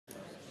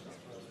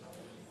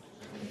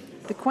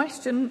The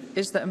question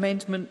is that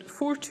Amendment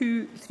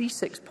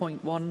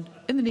 4236.1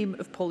 in the name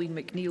of Pauline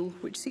McNeill,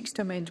 which seeks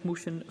to amend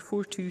Motion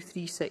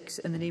 4236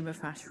 in the name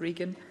of Ash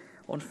Regan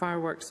on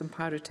Fireworks and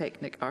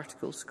Pyrotechnic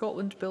Articles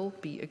Scotland Bill,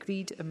 be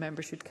agreed, and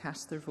members should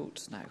cast their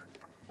votes now.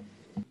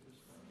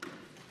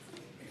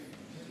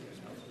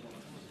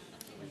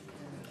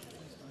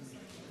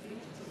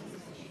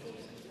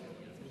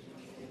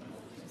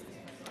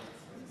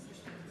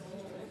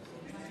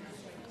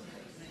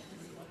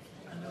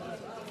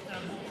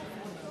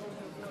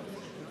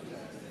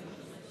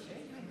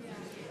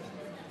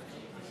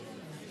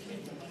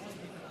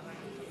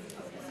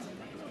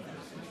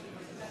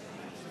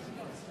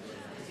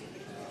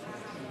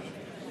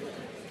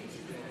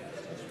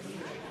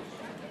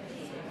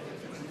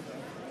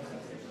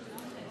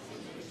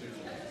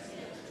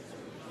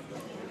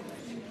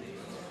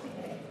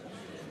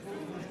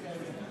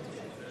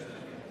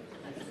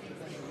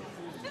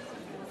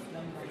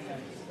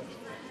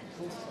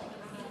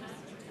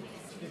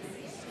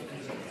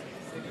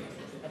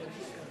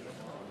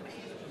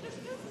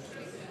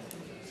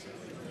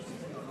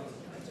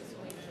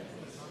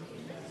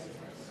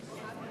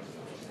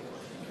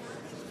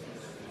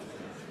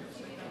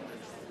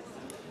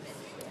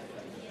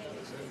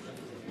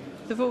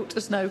 The vote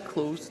is now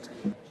closed.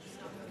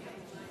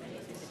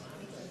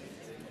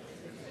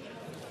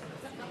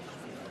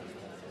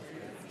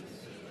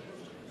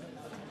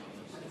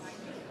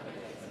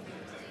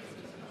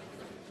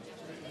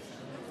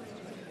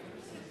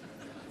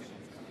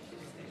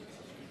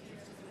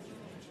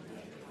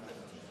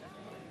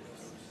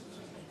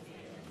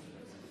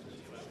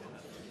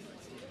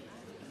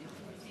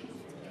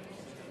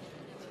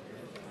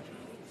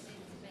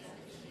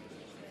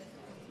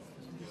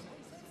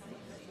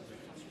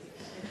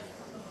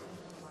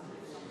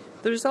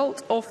 The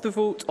result of the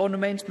vote on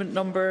amendment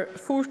number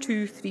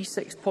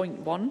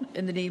 4236.1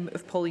 in the name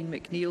of Pauline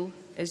McNeill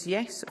is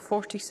yes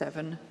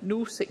 47,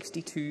 no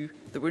 62.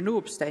 There were no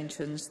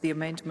abstentions. The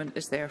amendment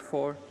is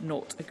therefore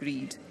not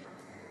agreed.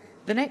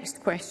 The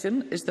next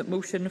question is that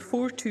motion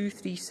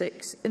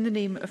 4236 in the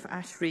name of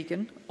Ash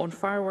Regan on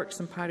Fireworks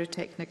and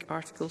Pyrotechnic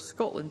Articles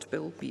Scotland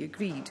Bill be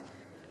agreed.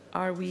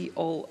 Are we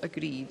all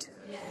agreed?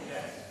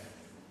 Yes.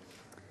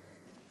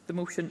 The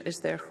motion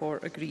is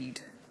therefore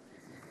agreed.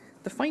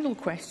 The final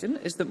question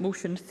is that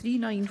motion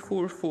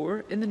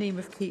 3944 in the name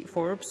of Kate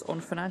Forbes on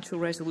Financial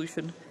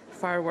Resolution,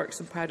 Fireworks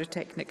and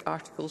Pyrotechnic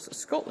Articles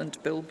Scotland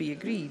Bill be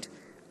agreed.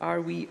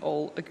 Are we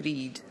all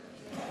agreed?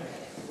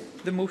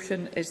 The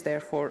motion is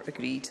therefore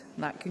agreed.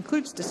 And that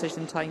concludes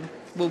decision time.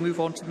 We'll move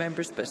on to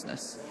members'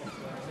 business.